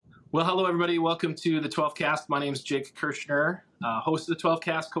Well, hello, everybody. Welcome to the 12 Cast. My name is Jake Kirshner, host of the 12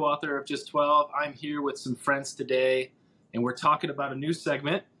 Cast, co-author of Just 12. I'm here with some friends today, and we're talking about a new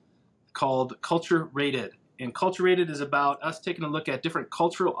segment called Culture Rated. And Culture Rated is about us taking a look at different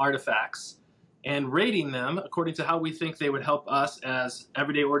cultural artifacts and rating them according to how we think they would help us as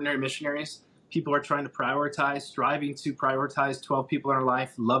everyday, ordinary missionaries. People are trying to prioritize, striving to prioritize 12 people in our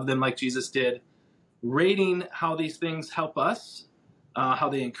life, love them like Jesus did, rating how these things help us, how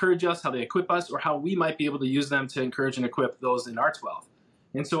they encourage us, how they equip us, or how we might be able to use them to encourage and equip those in our 12.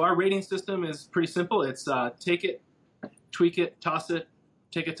 And so our rating system is pretty simple. It's take it, tweak it, toss it,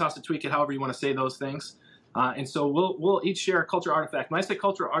 take it, toss it, tweak it, however you want to say those things. And so we'll each share a culture artifact. When I say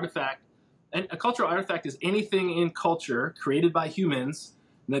culture artifact, and a cultural artifact is anything in culture created by humans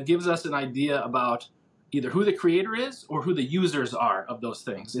that gives us an idea about either who the creator is or who the users are of those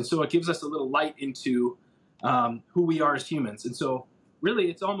things. And so it gives us a little light into who we are as humans. And so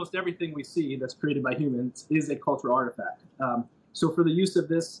really, it's almost everything we see that's created by humans is a cultural artifact. So for the use of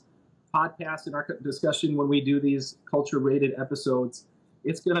this podcast in our discussion, when we do these culture-rated episodes,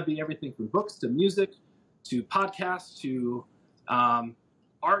 it's going to be everything from books to music to podcasts to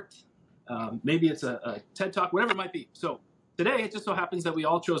art. Maybe it's a TED Talk, whatever it might be. So today, it just so happens that we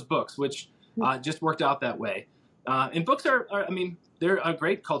all chose books, which just worked out that way. And books are, they're a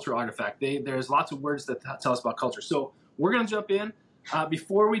great cultural artifact. There's lots of words that tell us about culture. So we're going to jump in.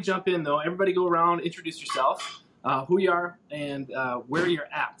 Before we jump in, though, everybody go around, introduce yourself, who you are, and where you're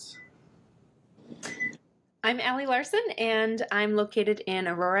at. I'm Allie Larson, and I'm located in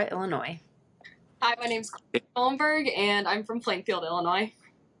Aurora, Illinois. Hi, my name's Holmberg, and I'm from Plainfield, Illinois.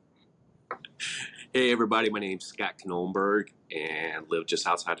 Hey, everybody. My name's Scott Knollenberg, and live just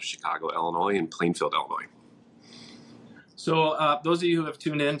outside of Chicago, Illinois, in Plainfield, Illinois. So those of you who have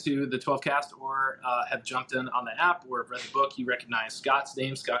tuned in to the 12 Cast or have jumped in on the app or have read the book, you recognize Scott's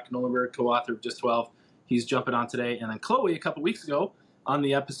name, Scott Knollenberg, co-author of Just 12. He's jumping on today. And then Chloe, a couple weeks ago on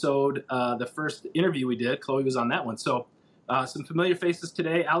the episode, the first interview we did, Chloe was on that one. So some familiar faces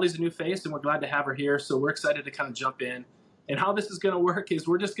today. Allie's a new face, and we're glad to have her here. So we're excited to kind of jump in. And how this is going to work is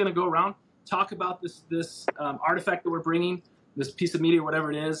we're just going to go around, talk about this artifact that we're bringing, this piece of media,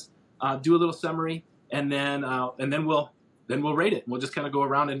 whatever it is, do a little summary, and then we'll rate it. We'll just kind of go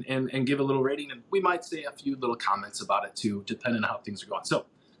around and give a little rating, and we might say a few little comments about it too, depending on how things are going. So,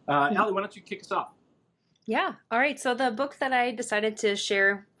 Allie, why don't you kick us off? Yeah. All right. So the book that I decided to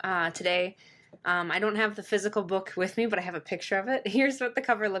share today, I don't have the physical book with me, but I have a picture of it. Here's what the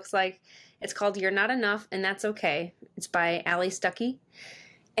cover looks like. It's called You're Not Enough, and That's Okay. It's by Allie Stuckey.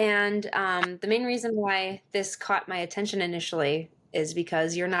 And the main reason why this caught my attention initially is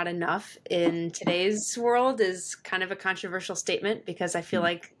because you're not enough in today's world is kind of a controversial statement, because I feel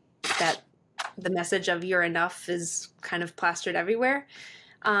like that the message of you're enough is kind of plastered everywhere.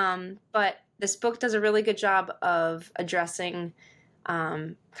 But this book does a really good job of addressing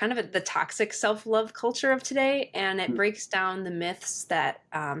kind of the toxic self-love culture of today, and it breaks down the myths that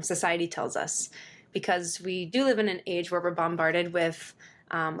society tells us, because we do live in an age where we're bombarded with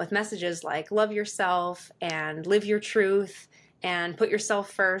messages like love yourself and live your truth and put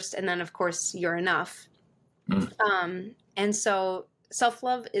yourself first, and then, of course, you're enough. And so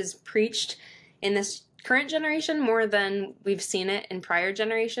self-love is preached in this current generation more than we've seen it in prior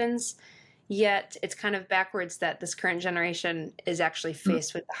generations, yet it's kind of backwards that this current generation is actually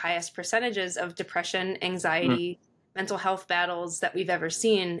faced with the highest percentages of depression, anxiety, mental health battles that we've ever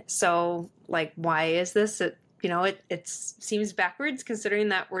seen. So, like, why is this? It seems backwards, considering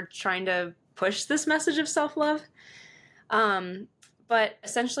that we're trying to push this message of self-love. But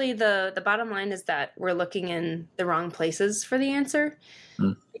essentially the bottom line is that we're looking in the wrong places for the answer,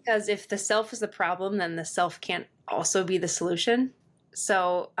 because if the self is the problem, then the self can't also be the solution.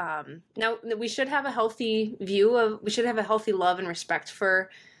 So, now we should have a healthy love and respect for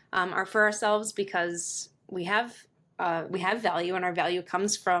ourselves, because we have value, and our value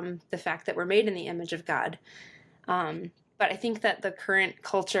comes from the fact that we're made in the image of God. But I think that the current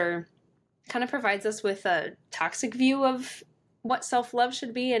culture kind of provides us with a toxic view of what self-love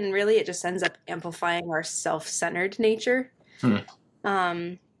should be, and really it just ends up amplifying our self-centered nature.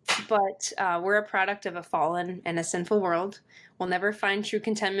 But we're a product of a fallen and a sinful world. We'll never find true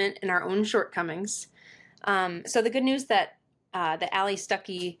contentment in our own shortcomings. So the good news that Allie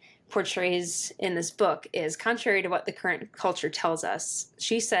Stuckey portrays in this book is contrary to what the current culture tells us.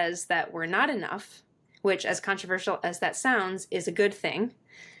 She says that we're not enough, which, as controversial as that sounds, is a good thing.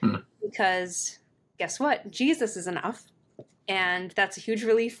 Because guess what? Jesus is enough. And that's a huge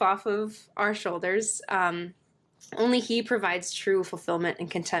relief off of our shoulders. Only he provides true fulfillment and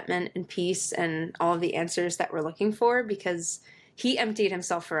contentment and peace and all of the answers that we're looking for, because He emptied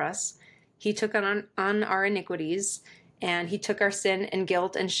himself for us. He took on our iniquities, and he took our sin and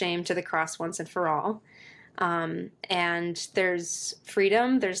guilt and shame to the cross once and for all. And there's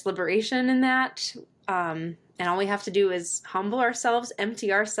freedom, there's liberation in that. And all we have to do is humble ourselves,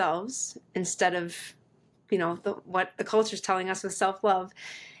 empty ourselves, instead of, what the culture is telling us with self-love.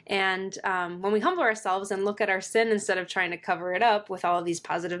 And when we humble ourselves and look at our sin instead of trying to cover it up with all of these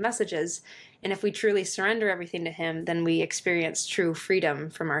positive messages, and if we truly surrender everything to him, then we experience true freedom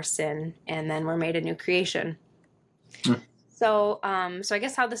from our sin, and then we're made a new creation. So I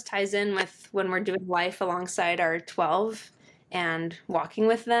guess how this ties in with when we're doing life alongside our 12 and walking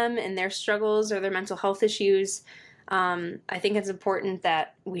with them in their struggles or their mental health issues, I think it's important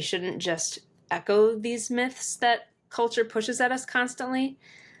that we shouldn't just echo these myths that culture pushes at us constantly.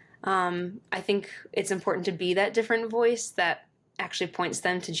 I think it's important to be that different voice that actually points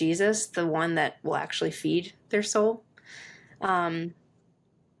them to Jesus, the one that will actually feed their soul.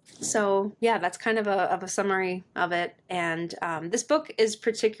 So yeah, that's kind of a summary of it. And this book is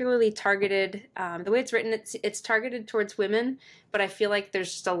particularly targeted, the way it's written, it's targeted towards women, but I feel like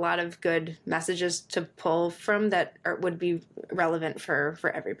there's just a lot of good messages to pull from that would be relevant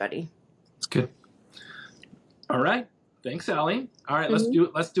for everybody. That's good. All right. Thanks, Allie. All right, let's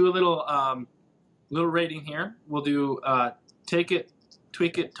do a little rating here. We'll do take it,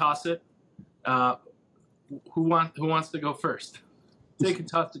 tweak it, toss it. Who wants to go first? Take it,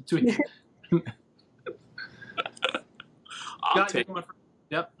 toss it, tweak it. I'll take.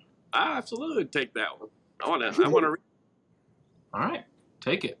 Yep. I absolutely take that one. I want to read. All right,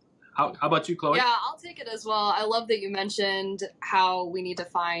 take it. How about you, Chloe? Yeah, I'll take it as well. I love that you mentioned how we need to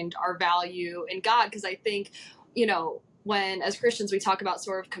find our value in God, because I think, when as Christians we talk about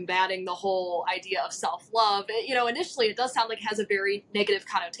sort of combating the whole idea of self-love, initially it does sound like it has a very negative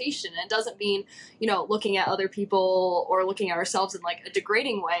connotation. And it doesn't mean, looking at other people or looking at ourselves in like a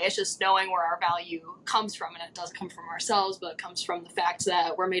degrading way. It's just knowing where our value comes from. And it doesn't come from ourselves, but it comes from the fact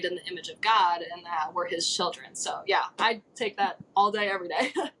that we're made in the image of God and that we're his children. So yeah, I take that all day, every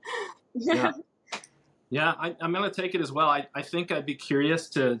day. Yeah, I'm going to take it as well. I think I'd be curious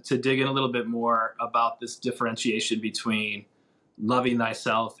to dig in a little bit more about this differentiation between loving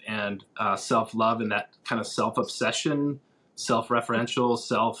thyself and self-love, and that kind of self-obsession, self-referential,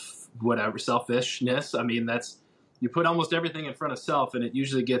 selfishness. I mean, you put almost everything in front of self, and it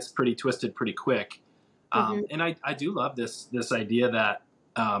usually gets pretty twisted pretty quick. And I do love this idea that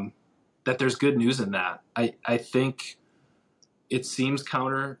there's good news in that. I think it seems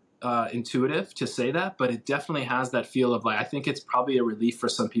intuitive to say that, but it definitely has that feel of like, I think it's probably a relief for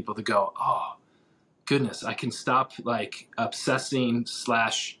some people to go, oh goodness, I can stop like obsessing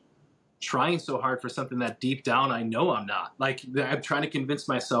 / trying so hard for something that deep down I know I'm not. Like I'm trying to convince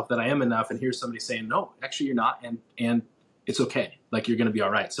myself that I am enough, and here's somebody saying, no, actually you're not, and it's okay. Like you're going to be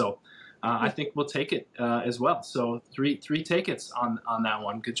all right. So I think we'll take it as well. So three take-its on that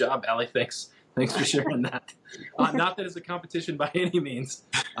one. Good job, Allie. Thanks for sharing that. Not that it's a competition by any means.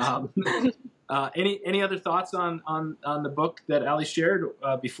 Any other thoughts on the book that Allie shared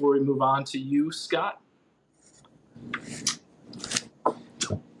before we move on to you, Scott?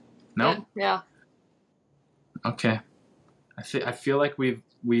 No? Yeah. Okay. I feel like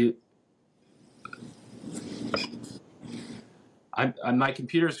my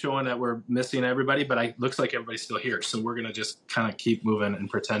computer's showing that we're missing everybody, but it looks like everybody's still here. So we're going to just kind of keep moving and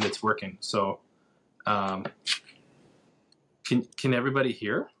pretend it's working. So can everybody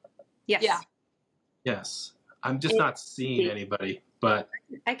hear? Yes. Yeah. Yes. I'm just not seeing anybody, but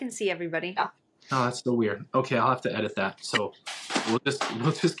I can see everybody. Yeah. Oh, that's so weird. Okay, I'll have to edit that. So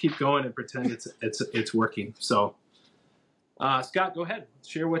we'll just keep going and pretend it's working. So Scott, go ahead.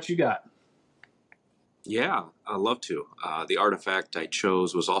 Share what you got. Yeah, I'd love to. The artifact I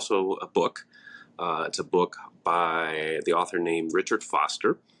chose was also a book. It's a book by the author named Richard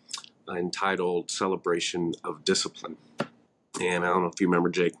Foster, entitled Celebration of Discipline. And I don't know if you remember,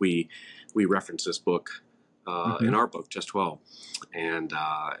 Jake, we referenced this book in our book, Just 12. And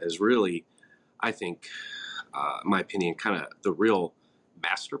is really, I think, in my opinion, kind of the real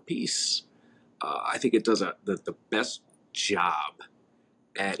masterpiece. I think it does the best job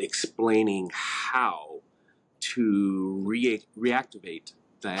at explaining how to reactivate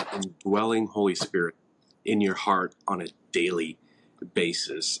that indwelling Holy Spirit in your heart on a daily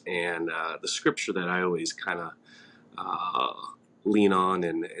basis. And the scripture that I always kind of lean on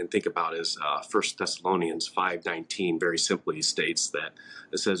and think about is 1 Thessalonians 5:19. Very simply states that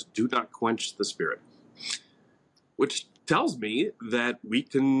it says, "Do not quench the Spirit," which tells me that we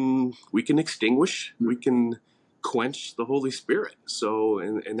can extinguish, we can quench the Holy Spirit. So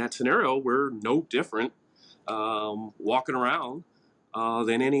in that scenario, we're no different walking around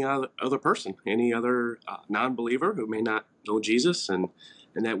than any other person, any other non-believer who may not know Jesus, and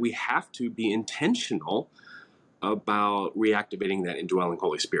that we have to be intentional about reactivating that indwelling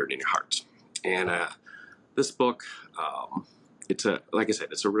Holy Spirit in your hearts. And this book, like I said,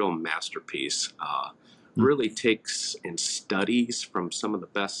 it's a real masterpiece. Really takes and studies from some of the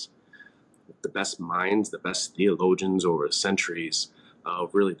best minds, the best theologians over the centuries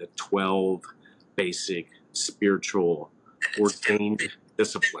of really the 12 basic spiritual ordained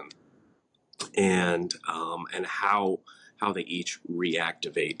disciplines, and how they each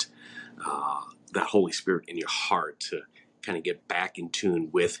reactivate that Holy Spirit in your heart to kind of get back in tune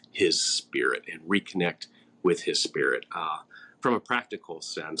with His Spirit and reconnect with His Spirit. From a practical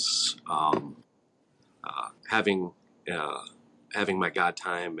sense, having my God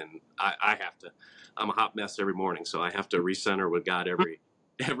time, and I'm a hot mess every morning, so I have to recenter with God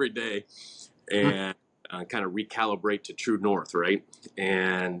every day, and kind of recalibrate to true north, right?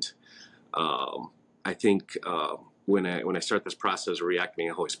 And I think when I start this process of reactivating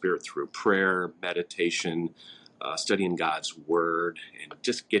the Holy Spirit through prayer, meditation, studying God's Word, and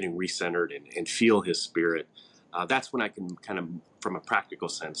just getting recentered and feel His Spirit, that's when I can kind of, from a practical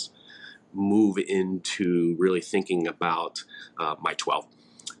sense, move into really thinking about my 12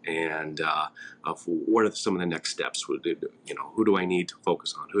 and of what are some of the next steps. Who do I need to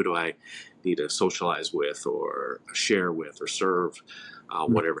focus on? Who do I need to socialize with or share with or serve,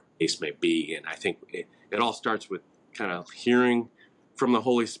 whatever the case may be. And I think it all starts with kind of hearing from the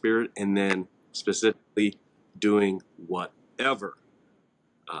Holy Spirit, and then specifically doing whatever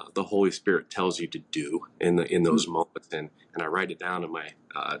the Holy Spirit tells you to do in those moments. And I write it down in my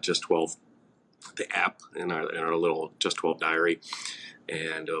Just 12, the app, in our little Just 12 diary.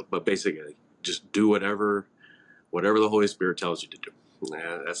 And but basically, just do whatever the Holy Spirit tells you to do.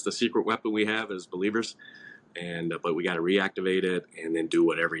 That's the secret weapon we have as believers. And but we got to reactivate it and then do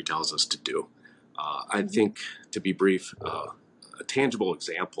whatever He tells us to do. I think, to be brief, a tangible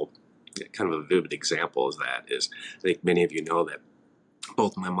example, kind of a vivid example, is I think many of you know that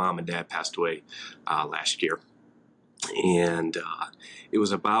both my mom and dad passed away last year, and it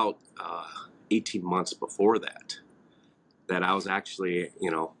was about 18 months before that I was actually,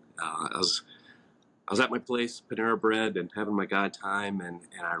 I was at my place, Panera Bread, and having my God time, and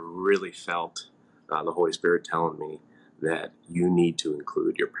I really felt the Holy Spirit telling me that you need to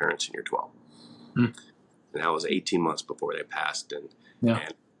include your parents in your 12. And that was 18 months before they passed, and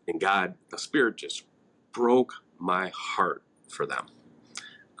God, the Spirit, just broke my heart for them.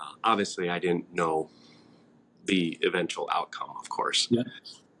 Obviously, I didn't know the eventual outcome, of course. Yeah.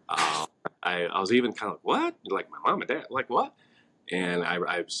 I was even kind of like, what? Like, my mom and dad, like, what? And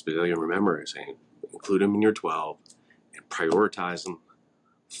I specifically remember saying, include them in your 12 and prioritize them,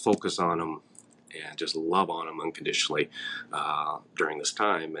 focus on them, and just love on them unconditionally during this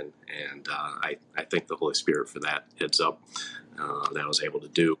time. And I thank the Holy Spirit for that heads up that I was able to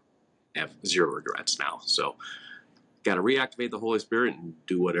do. I have zero regrets now. So got to reactivate the Holy Spirit and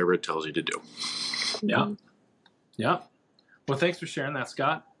do whatever it tells you to do. Yeah. Yeah. Well, thanks for sharing that,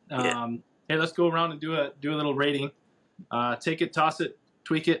 Scott. Hey, let's go around and do a little rating. Take it, toss it,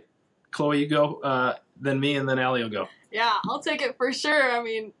 tweak it. Chloe, you go. Then me, and then Allie will go. Yeah, I'll take it for sure. I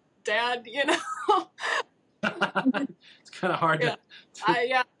mean, Dad, It's kind of hard. Yeah.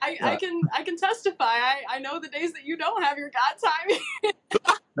 I can testify. I know the days that you don't have your God time.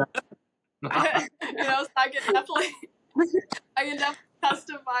 So I can definitely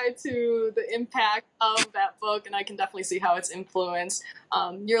testify to the impact of that book, and I can definitely see how it's influenced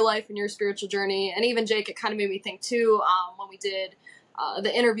your life and your spiritual journey. And even Jake, it kind of made me think too, when we did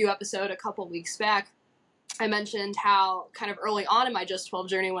the interview episode a couple weeks back, I mentioned how kind of early on in my Just 12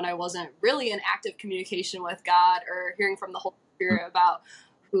 journey, when I wasn't really in active communication with God or hearing from the Holy Spirit about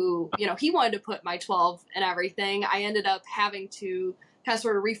who, He wanted to put my 12 and everything, I ended up having to kind of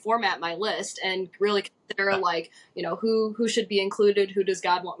sort of reformat my list and really consider who should be included, who does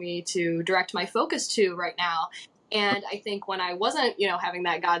God want me to direct my focus to right now. And I think when I wasn't, having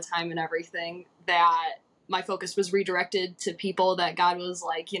that God time and everything, that my focus was redirected to people that God was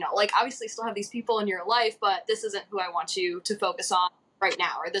obviously still have these people in your life, but this isn't who I want you to focus on right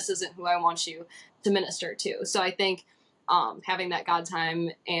now, or this isn't who I want you to minister to. So I think having that God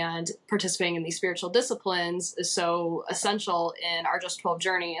time and participating in these spiritual disciplines is so essential in our Just 12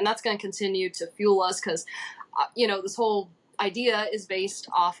 journey. And that's going to continue to fuel us because, this whole idea is based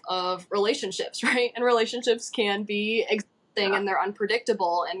off of relationships, right? And relationships can be exhausting and they're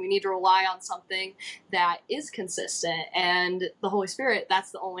unpredictable, and we need to rely on something that is consistent. And the Holy Spirit,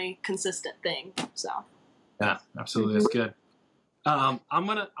 that's the only consistent thing. So. Yeah, absolutely. That's good. I'm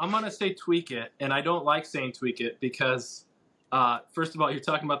gonna say tweak it, and I don't like saying tweak it because first of all, you're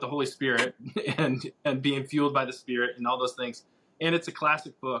talking about the Holy Spirit and being fueled by the Spirit and all those things, and it's a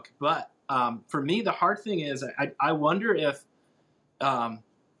classic book. But for me, the hard thing is I wonder if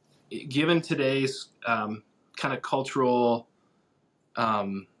given today's kind of cultural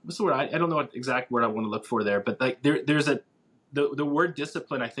what's the word? I don't know what exact word I want to look for there, but like there's the word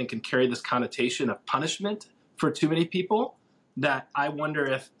discipline, I think, can carry this connotation of punishment for too many people, that I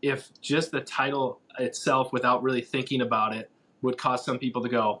wonder if just the title itself, without really thinking about it, would cause some people to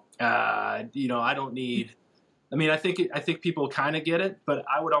go, I don't need. I mean, I think people kind of get it, but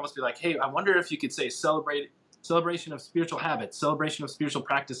I would almost be like, hey, I wonder if you could say celebration of spiritual habits, celebration of spiritual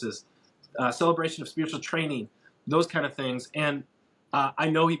practices, celebration of spiritual training, those kind of things. And I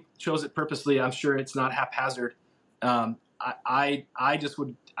know he chose it purposely. I'm sure it's not haphazard. I just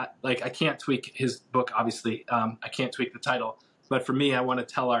would I can't tweak his book, obviously. I can't tweak the title, but for me, I want to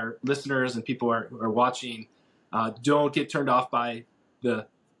tell our listeners and people who are watching, don't get turned off by the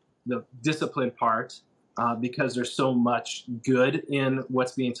discipline part, because there's so much good in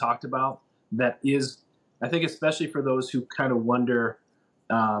what's being talked about that is, I think, especially for those who kind of wonder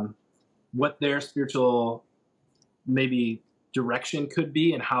what their spiritual maybe direction could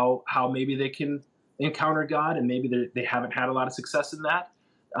be, and how maybe they can encounter God, and maybe they haven't had a lot of success in that.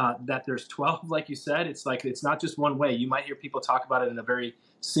 That there's 12, like you said, it's like it's not just one way. You might hear people talk about it in a very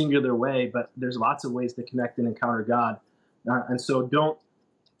singular way, but there's lots of ways to connect and encounter God. And so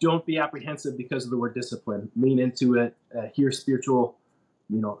don't be apprehensive because of the word discipline. Lean into it. Hear spiritual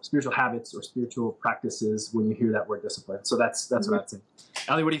habits or spiritual practices when you hear that word discipline. So that's what I'd say.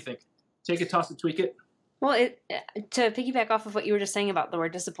 Allie, what do you think? Take it, toss it, tweak it. Well, to piggyback off of what you were just saying about the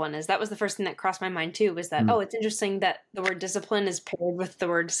word discipline, that was the first thing that crossed my mind too, was that, it's interesting that the word discipline is paired with the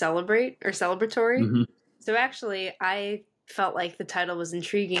word celebrate or celebratory. Mm-hmm. So actually, I felt like the title was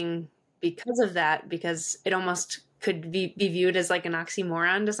intriguing because of that, because it almost could be viewed as like an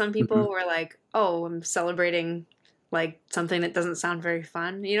oxymoron to some people, who are like, oh, I'm celebrating like something that doesn't sound very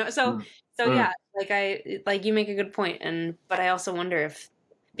fun, So yeah, like you make a good point, but I also wonder if,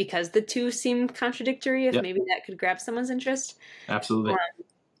 because the two seem contradictory, if maybe that could grab someone's interest. Absolutely.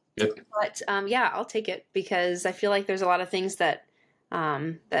 Good. But I'll take it, because I feel like there's a lot of things that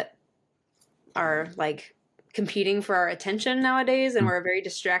that are like competing for our attention nowadays, and we're a very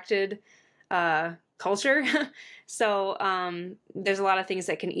distracted culture. So there's a lot of things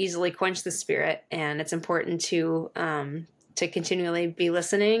that can easily quench the Spirit, and it's important to continually be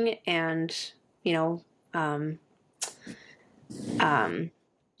listening, and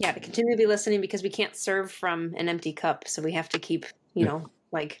to continue to be listening, because we can't serve from an empty cup. So we have to keep,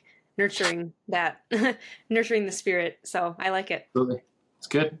 like nurturing that, nurturing the Spirit. So I like it. Absolutely. It's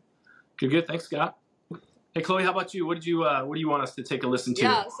good. Good. Thanks, Scott. Hey, Chloe, how about you? What do you want us to take a listen to?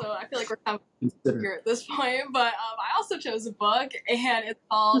 Yeah, so I feel like we're kind of here at this point, but I also chose a book, and it's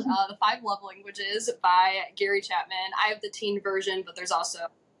called The 5 Love Languages by Gary Chapman. I have the teen version, but there's also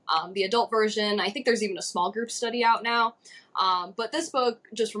the adult version. I think there's even a small group study out now. But this book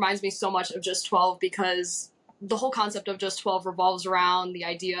just reminds me so much of Just 12, because the whole concept of Just 12 revolves around the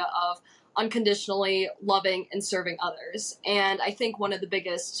idea of unconditionally loving and serving others. And I think one of the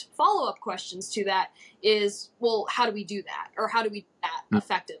biggest follow-up questions to that is, well, how do we do that? Or how do we do that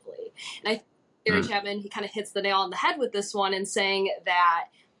effectively? And I think Gary Chapman, he kind of hits the nail on the head with this one, in saying that,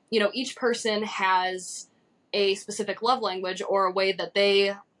 each person has a specific love language, or a way that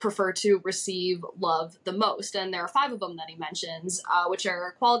they prefer to receive love the most. And there are 5 of them that he mentions, which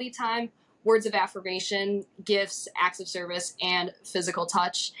are quality time, words of affirmation, gifts, acts of service, and physical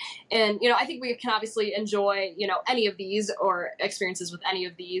touch. And, I think we can obviously enjoy, any of these, or experiences with any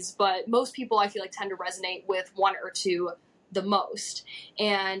of these, but most people, I feel like, tend to resonate with 1 or 2 the most.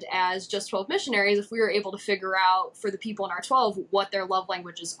 And as Just 12 missionaries, if we were able to figure out for the people in our 12 what their love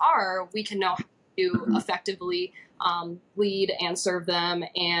languages are, we can know how to effectively lead and serve them,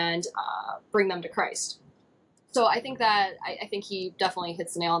 and bring them to Christ. So I think that I think he definitely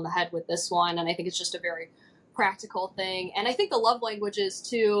hits the nail on the head with this one, and I think it's just a very practical thing. And I think the love languages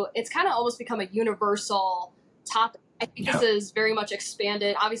too, it's kind of almost become a universal topic. I think this is very much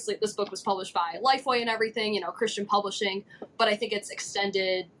expanded. Obviously, this book was published by Lifeway and everything, Christian publishing, but I think it's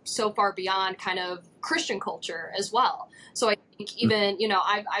extended so far beyond kind of Christian culture as well. So I think even,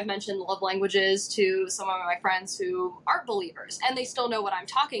 I've mentioned love languages to some of my friends who aren't believers, and they still know what I'm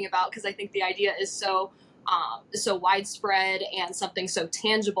talking about, because I think the idea is so widespread and something so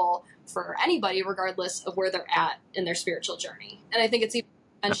tangible for anybody, regardless of where they're at in their spiritual journey. And I think it's even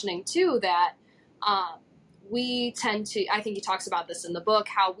mentioning too that we tend to, I think he talks about this in the book,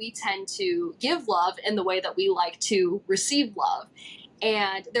 how we tend to give love in the way that we like to receive love.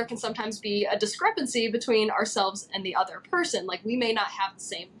 And there can sometimes be a discrepancy between ourselves and the other person. Like, we may not have the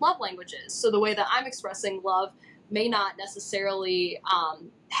same love languages. So the way that I'm expressing love may not necessarily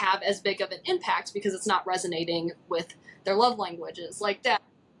have as big of an impact because it's not resonating with their love languages. Like that,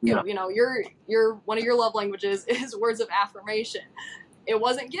 Yeah. you know, your one of your love languages is words of affirmation. It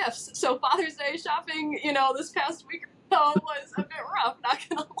wasn't gifts. So Father's Day shopping, you know, this past week or so was a bit rough, not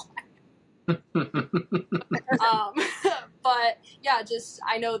gonna lie. But yeah, just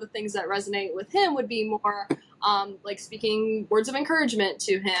I know the things that resonate with him would be more like speaking words of encouragement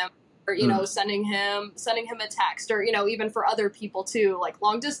to him, or you know, sending him a text, or you know, even for other people too, like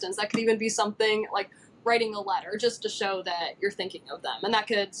long distance. That could even be something like writing a letter just to show that you're thinking of them, and that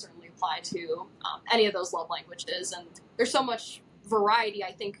could certainly apply to any of those love languages. And there's so much variety,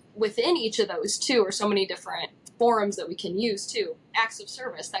 I think, within each of those too, or so many different forums that we can use too. Acts of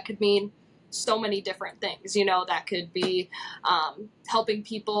service, that could mean so many different things, you know. That could be helping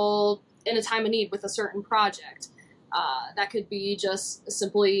people in a time of need with a certain project. That could be just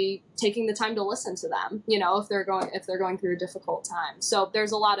simply taking the time to listen to them, you know, if they're going through a difficult time. So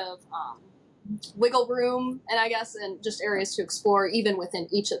there's a lot of wiggle room, and I guess, and just areas to explore even within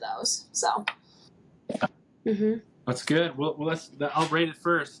each of those. So That's good. Well, I'll rate it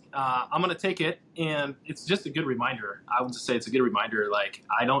first. I'm going to take it, and it's just a good reminder. I would just say it's a good reminder. Like,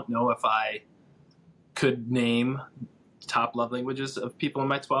 I don't know if I could name top love languages of people in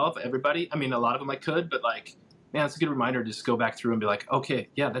my 12, everybody. I mean, a lot of them I could, but like, man, it's a good reminder to just go back through and be like, okay,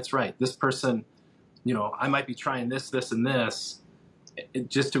 yeah, that's right. This person, you know, I might be trying this, and this.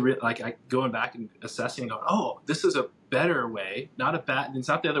 Just to going back and assessing and going, oh, this is a better way, not a bad. It's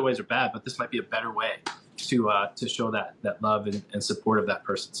not the other ways are bad, but this might be a better way to show that love and support of that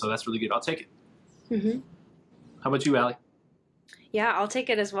person. So that's really good. I'll take it. How about you, Allie? Yeah, I'll take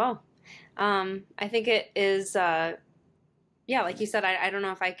it as well. I think it is, like you said, I don't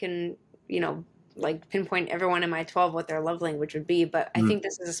know if I can, you know, like pinpoint everyone in my 12 what their love language would be, but I think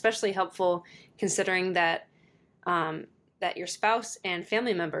this is especially helpful considering that that your spouse and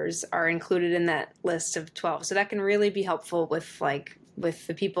family members are included in that list of 12. So that can really be helpful with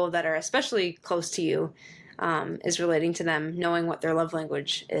the people that are especially close to you, is relating to them, knowing what their love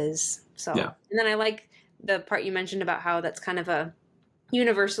language is. So, yeah. And then I like the part you mentioned about how that's kind of a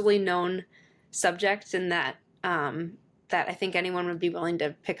universally known subject, and that that I think anyone would be willing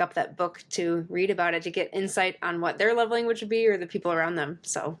to pick up that book to read about it, to get insight on what their love language would be, or the people around them.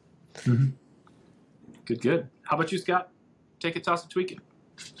 So Good. How about you, Scott? Take it, toss it, tweak it.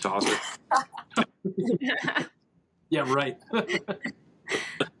 Toss it. Yeah, right.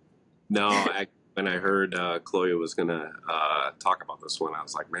 No, when I heard Chloe was going to talk about this one, I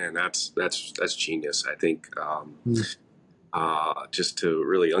was like, man, that's genius. I think just to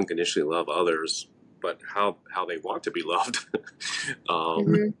really unconditionally love others, but how they want to be loved,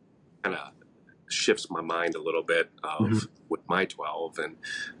 kind of shifts my mind a little bit with my 12, and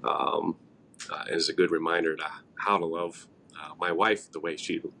is a good reminder to how to love my wife the way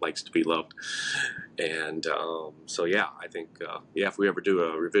she likes to be loved. And so, yeah, I think, if we ever do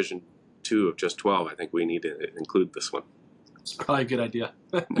a revision 2 of just 12, I think we need to include this one. It's probably a good idea.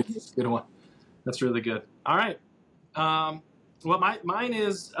 It's a good one. That's really good. All right. Well, mine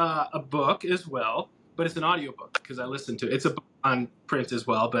is a book as well, but it's an audio book because I listen to it. It's a book on print as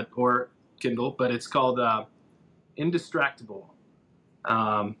well, or Kindle, but it's called Indistractable.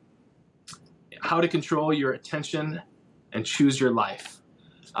 How to Control Your Attention and Choose Your Life.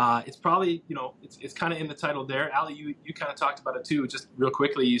 It's probably, it's kind of in the title there. Allie, you kind of talked about it too. Just real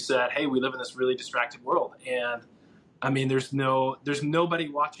quickly, you said, hey, we live in this really distracted world. And I mean, there's nobody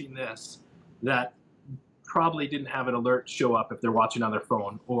watching this that probably didn't have an alert show up if they're watching on their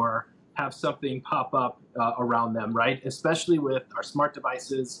phone, or have something pop up around them, right? Especially with our smart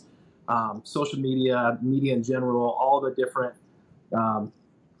devices, social media in general, all the different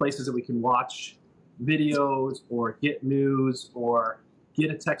places that we can watch videos or get news or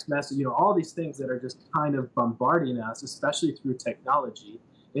get a text message, all these things that are just kind of bombarding us, especially through technology.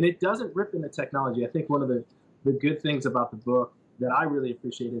 And it doesn't rip into technology. I think one of the good things about the book that I really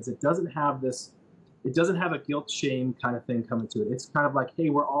appreciate is it doesn't have a guilt shame kind of thing coming to it. It's kind of like, hey,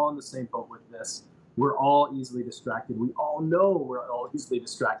 we're all in the same boat with this. We're all easily distracted. We all know we're all easily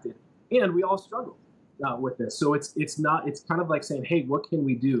distracted, and we all struggle with this. So it's kind of like saying, hey, what can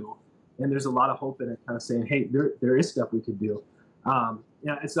we do? And there's a lot of hope in it, kind of saying, hey, there is stuff we could do.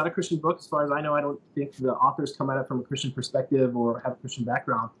 It's not a Christian book as far as I know. I don't think the authors come at it from a Christian perspective or have a Christian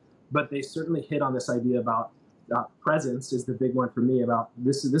background, but they certainly hit on this idea about presence is the big one for me. About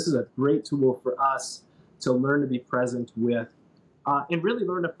this is a great tool for us to learn to be present with, and really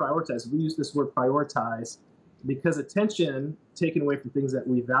learn to prioritize. We use this word prioritize because attention taken away from things that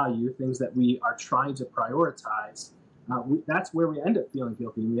we value, things that we are trying to prioritize, that's where we end up feeling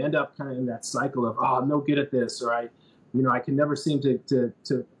guilty. We end up kind of in that cycle of, oh, I'm no good at this, or I can never seem to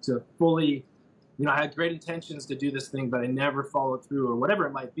fully, I had great intentions to do this thing, but I never followed through, or whatever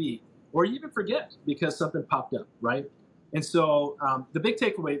it might be, or you even forget because something popped up, right? And so the big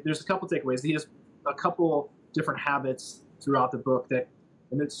takeaway, there's a couple takeaways. He has a couple different habits throughout the book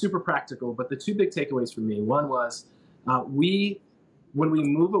and it's super practical, but the two big takeaways for me, one was when we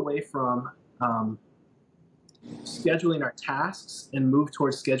move away from scheduling our tasks and move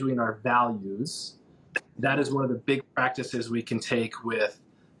towards scheduling our values, that is one of the big practices we can take with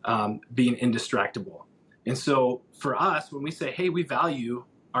being indistractable. And so for us, when we say, hey, we value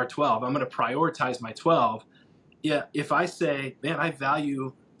our 12, I'm going to prioritize my 12. Yeah, if I say, man, I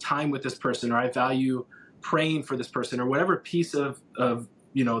value time with this person, or I value praying for this person, or whatever piece of the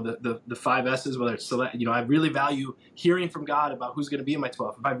 5 S's, whether it's I really value hearing from God about who's going to be in my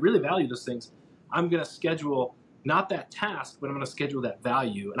 12. If I really value those things, I'm going to schedule not that task, but I'm going to schedule that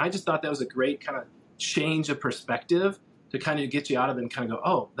value. And I just thought that was a great kind of change of perspective to kind of get you out of it and kind of go,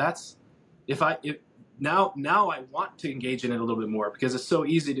 oh, that's now I want to engage in it a little bit more, because it's so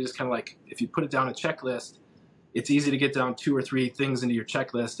easy to just kind of like, if you put it down a checklist, it's easy to get down 2 or 3 things into your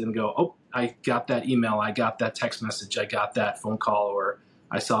checklist and go, oh, I got that email, I got that text message, I got that phone call, or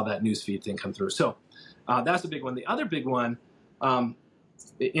I saw that newsfeed thing come through. So that's the big one. The other big one, and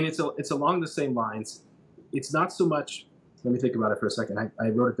it's along the same lines. It's not so much. Let me think about it for a second. I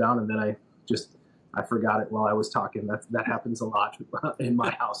wrote it down and then I forgot it while I was talking. That happens a lot in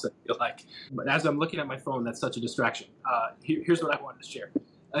my house, I feel like. But as I'm looking at my phone, that's such a distraction. Here's what I wanted to share.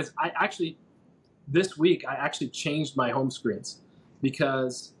 This week, I actually changed my home screens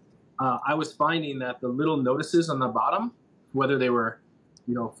because I was finding that the little notices on the bottom, whether they were,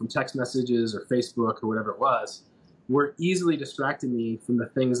 from text messages or Facebook or whatever it was, were easily distracting me from the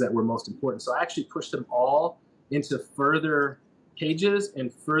things that were most important. So I actually pushed them all into further pages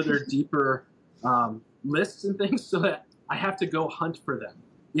and further deeper lists and things, so that I have to go hunt for them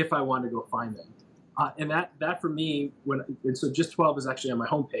if I want to go find them. And that for me, so just 12 is actually on my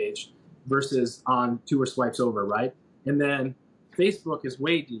homepage versus on 2 or swipes over, right? And then Facebook is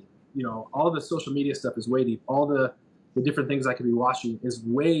way deep. All the social media stuff is way deep. All the different things I could be watching is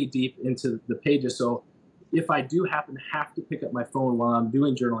way deep into the pages. So if I do happen to have to pick up my phone while I'm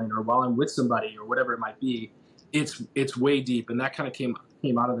doing journaling or while I'm with somebody or whatever it might be, it's way deep. And that kind of came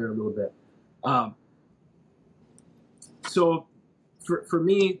out of there a little bit. So for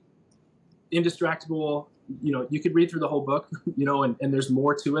me, Indistractable, you could read through the whole book, and there's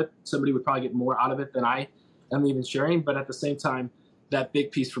more to it. Somebody would probably get more out of it than I am even sharing. But at the same time, that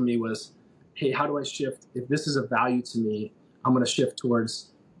big piece for me was, hey, how do I shift? If this is a value to me, I'm going to shift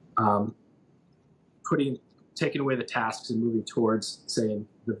towards taking away the tasks and moving towards saying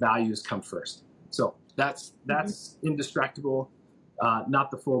the values come first. So that's Indistractable, not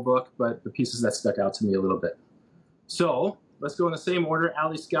the full book, but the pieces that stuck out to me a little bit. So let's go in the same order.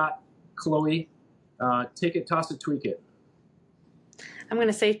 Allie, Scott, Chloe, take it, toss it, tweak it. I'm going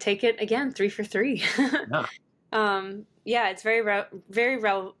to say take it again, 3 for 3. Yeah. It's very relevant.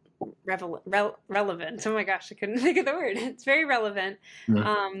 Oh my gosh, I couldn't think of the word. It's very relevant.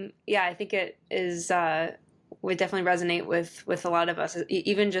 Mm-hmm. I think it is would definitely resonate with a lot of us.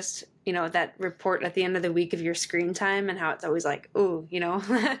 Even just that report at the end of the week of your screen time and how it's always like, ooh,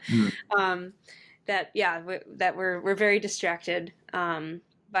 mm-hmm. that we're very distracted.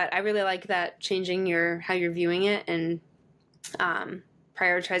 But I really like that, changing how you're viewing it and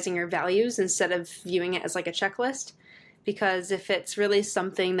prioritizing your values instead of viewing it as like a checklist. Because if it's really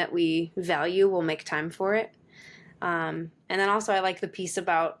something that we value, we'll make time for it. And then also I like the piece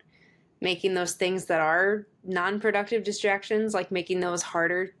about making those things that are non-productive distractions, like making those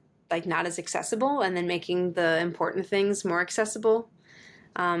harder, like not as accessible, and then making the important things more accessible.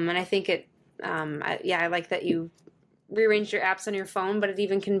 And I think I like that you rearranged your apps on your phone, but it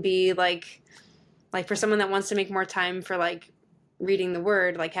even can be like for someone that wants to make more time for like reading the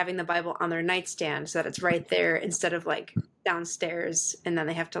word, like having the Bible on their nightstand so that it's right there instead of like downstairs, and then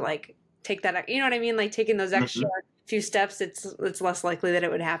they have to like take that, you know what I mean? Like taking those extra few steps, it's less likely that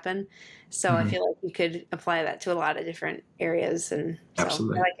it would happen. So I feel like you could apply that to a lot of different areas, and so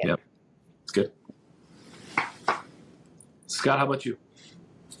absolutely. I like it. Yep. It's good. Scott, how about you?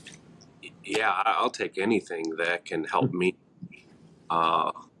 Yeah, I'll take anything that can help me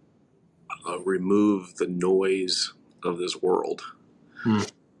remove the noise of this world.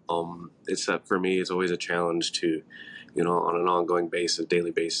 It's for me, it's always a challenge to, on an ongoing basis,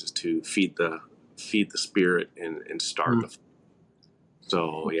 daily basis, to feed the feed the spirit and starve the.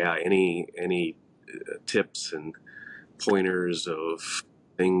 So yeah, any tips and pointers of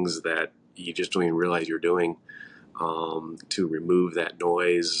things that you just don't even realize you're doing to remove that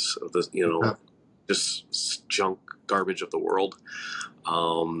noise of the just junk garbage of the world,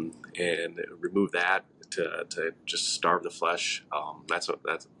 and remove that to just starve the flesh. That's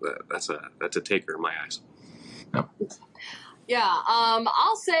a taker in my eyes. Yeah,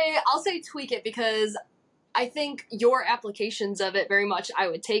 I'll say tweak it, because I think your applications of it very much, I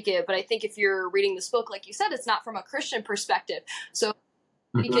would take it. But I think if you're reading this book, like you said, it's not from a Christian perspective. So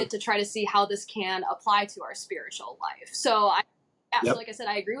tweak it to try to see how this can apply to our spiritual life. So like I said,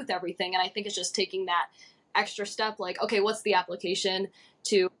 I agree with everything. And I think it's just taking that extra step, like, okay, what's the application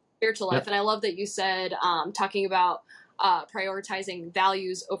to spiritual life? And I love that you said, talking about prioritizing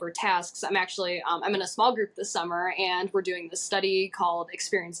values over tasks. I'm actually, I'm in a small group this summer, and we're doing this study called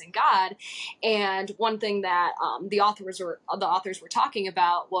Experiencing God. And one thing that the authors were talking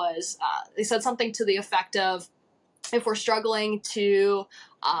about was, they said something to the effect of, if we're struggling to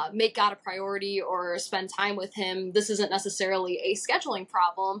make God a priority or spend time with him, this isn't necessarily a scheduling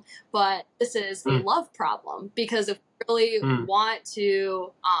problem, but this is a love problem. Because if we really want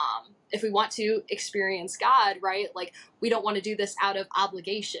to, if we want to experience God, right, like, we don't want to do this out of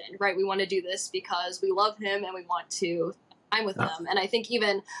obligation, right? We want to do this because we love him and we want to spend time with him. And I think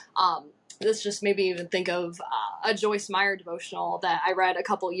even, this just made me even think of a Joyce Meyer devotional that I read a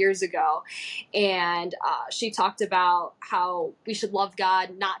couple years ago. And she talked about how we should love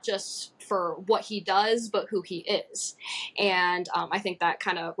God not just for what he does, but who he is. And I think that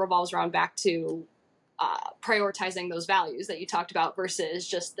kind of revolves around back to prioritizing those values that you talked about versus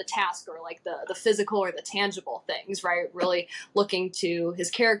just the task or like the physical or the tangible things, right? Really looking to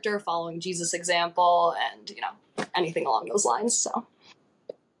his character, following Jesus' example, and, anything along those lines. So.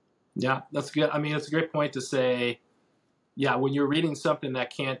 Yeah, that's good. I mean, it's a great point to say, yeah, when you're reading something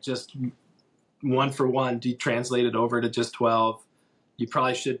that can't just one for one be translated over to just 12, you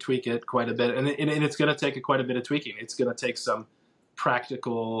probably should tweak it quite a bit. And it's going to take quite a bit of tweaking. It's going to take some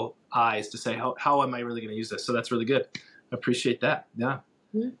practical eyes to say, how am I really going to use this? So that's really good. I appreciate that. Yeah.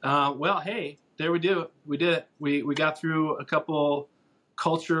 Well, hey, there we do it. We did it. We got through a couple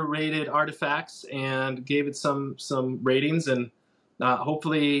culture rated artifacts and gave it some ratings. And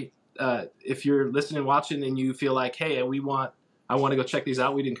hopefully, if you're listening and watching and you feel like, hey, I want to go check these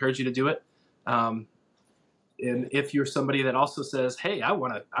out, we'd encourage you to do it. And if you're somebody that also says, hey, I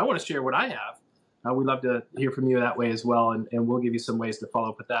want to share what I have, we'd love to hear from you that way as well. And we'll give you some ways to follow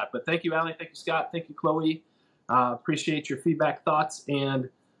up with that. But thank you, Allie. Thank you, Scott. Thank you, Chloe. Appreciate your feedback, thoughts, and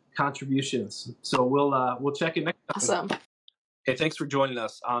contributions. So we'll check in next time. Awesome. Hey, thanks for joining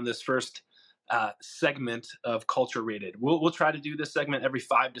us on this first segment of Culture Rated. We'll try to do this segment every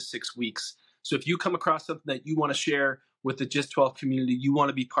 5 to 6 weeks. So if you come across something that you want to share with the Just 12 community, you want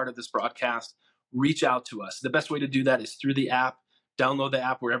to be part of this broadcast, reach out to us. The best way to do that is through the app. Download the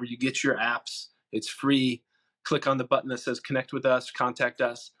app wherever you get your apps. It's free. Click on the button that says connect with us, contact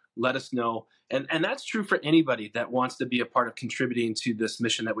us, let us know. And that's true for anybody that wants to be a part of contributing to this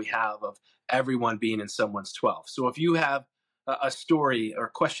mission that we have of everyone being in someone's 12. So if you have a story or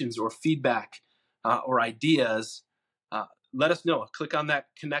questions or feedback or ideas, let us know. Click on that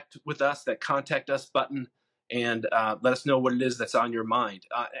connect with us, that contact us button, and let us know what it is that's on your mind.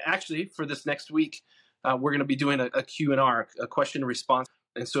 Actually, for this next week, we're going to be doing a Q&R, a question and response.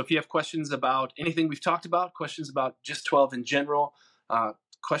 And so if you have questions about anything we've talked about, questions about Just 12 in general,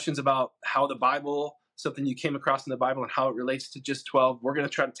 questions about how the Bible, something you came across in the Bible and how it relates to Just 12, we're going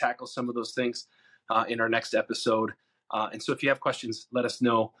to try to tackle some of those things in our next episode. And so if you have questions, let us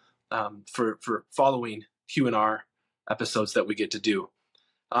know for following Q&R episodes that we get to do.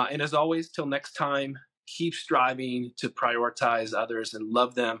 And as always, till next time, keep striving to prioritize others and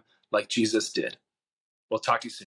love them like Jesus did. We'll talk to you soon.